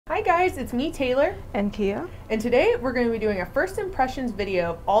Hi guys, it's me, Taylor. And Kia. And today we're going to be doing a first impressions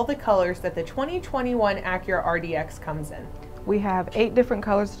video of all the colors that the 2021 Acura RDX comes in. We have 8 different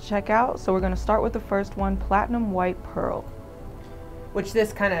colors to check out, so we're going to start with the first one, Platinum White Pearl. Which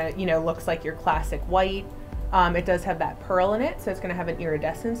this kind of, looks like your classic white. It does have that pearl in it, so it's going to have an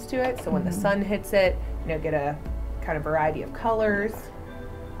iridescence to it. So when the sun hits it, get a kind of variety of colors.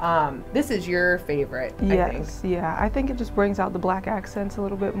 This is your favorite, I think. Yes, yeah. I think it just brings out the black accents a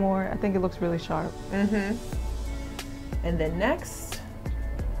little bit more. I think it looks really sharp. And then next,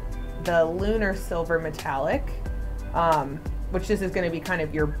 the Lunar Silver Metallic, which this is going to be kind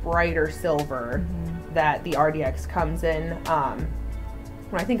of your brighter silver that the RDX comes in.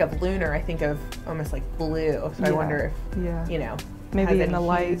 When I think of lunar, I think of almost like blue. So I wonder if, maybe in the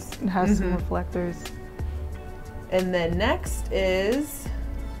light it has some reflectors. And then next is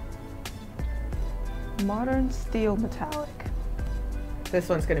Modern Steel Metallic. This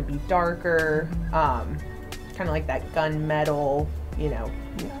one's going to be darker, kind of like that gunmetal,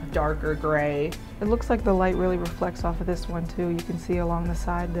 darker gray. It looks like the light really reflects off of this one too. You can see along the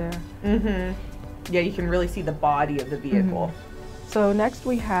side there. Yeah, you can really see the body of the vehicle. So next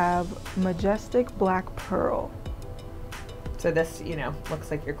we have Majestic Black Pearl. So this, looks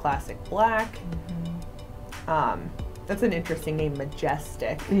like your classic black. That's an interesting name,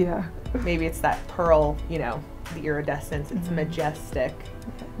 Majestic. Yeah. Maybe it's that pearl, the iridescence, it's majestic.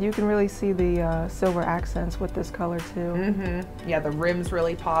 You can really see the silver accents with this color too. Yeah, the rims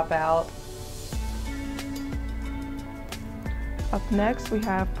really pop out. Up next we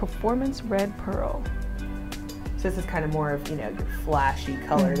have Performance Red Pearl. So this is kind of more of, your flashy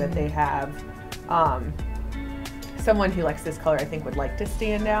color that they have. Someone who likes this color, I think, would like to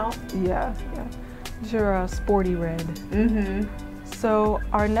stand out. Yeah. It's your sporty red. So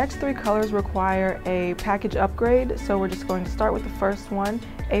our next 3 colors require a package upgrade. So we're just going to start with the first one,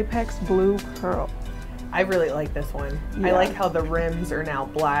 Apex Blue Pearl. I really like this one. Yeah. I like how the rims are now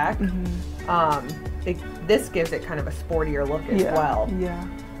black. This gives it kind of a sportier look as well. Yeah.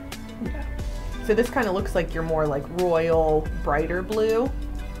 So this kind of looks like your more like royal, brighter blue.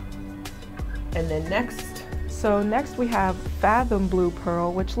 And then next. So next we have Fathom Blue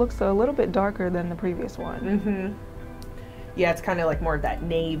Pearl, which looks a little bit darker than the previous one. Yeah, it's kind of like more of that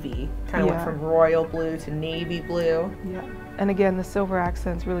navy. Kind of went from royal blue to navy blue. Yeah. And again, the silver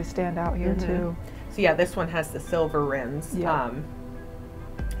accents really stand out here too. So yeah, this one has the silver rims. Where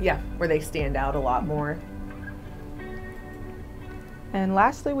they stand out a lot more. And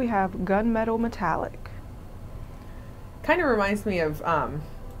lastly, we have Gunmetal Metallic. Kind of reminds me of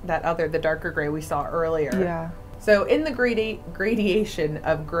the darker gray we saw earlier. Yeah. So in the gradation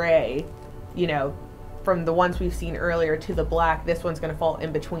of gray, from the ones we've seen earlier to the black, this one's going to fall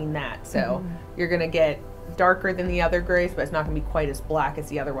in between that. So you're going to get darker than the other grays, but it's not going to be quite as black as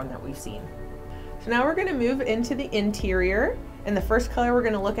the other one that we've seen. So now we're going to move into the interior, and the first color we're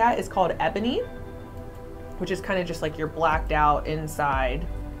going to look at is called Ebony, which is kind of just like your blacked out inside.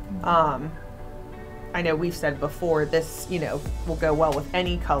 I know we've said before, this, will go well with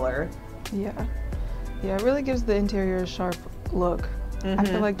any color. Yeah, it really gives the interior a sharp look. I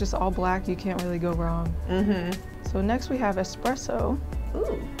feel like just all black, you can't really go wrong. So next we have Espresso.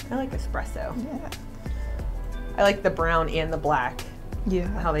 Ooh, I like Espresso. Yeah. I like the brown and the black. Yeah.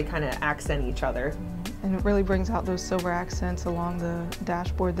 How they kind of accent each other. And it really brings out those silver accents along the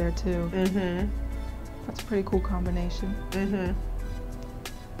dashboard there too. That's a pretty cool combination.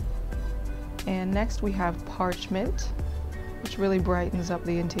 And next we have Parchment, which really brightens up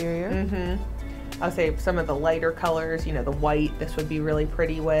the interior. I'll say some of the lighter colors, the white, this would be really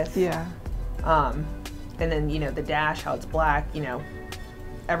pretty with. Yeah. And then, the dash, how it's black,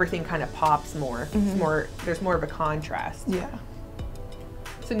 everything kind of pops more. There's more of a contrast. Yeah.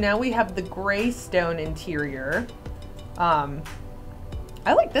 So now we have the gray stone interior. I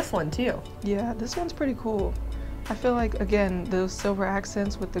like this one too. Yeah, this one's pretty cool. I feel like, again, those silver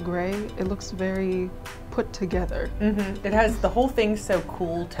accents with the gray, it looks very put together. It has the whole thing so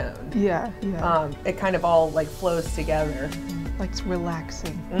cool toned. Yeah. It kind of all like flows together. Like it's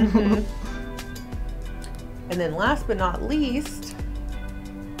relaxing. And then last but not least,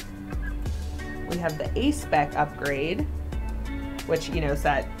 we have the A-Spec upgrade, which, is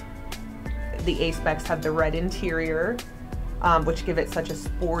that the A-Specs have the red interior, which give it such a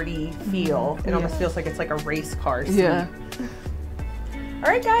sporty feel. It almost feels like it's like a race car seat. Yeah. All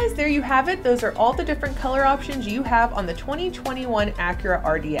right, guys, there you have it. Those are all the different color options you have on the 2021 Acura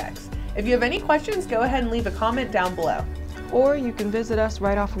RDX. If you have any questions, go ahead and leave a comment down below. Or you can visit us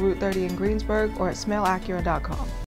right off of Route 30 in Greensburg or at smailacura.com.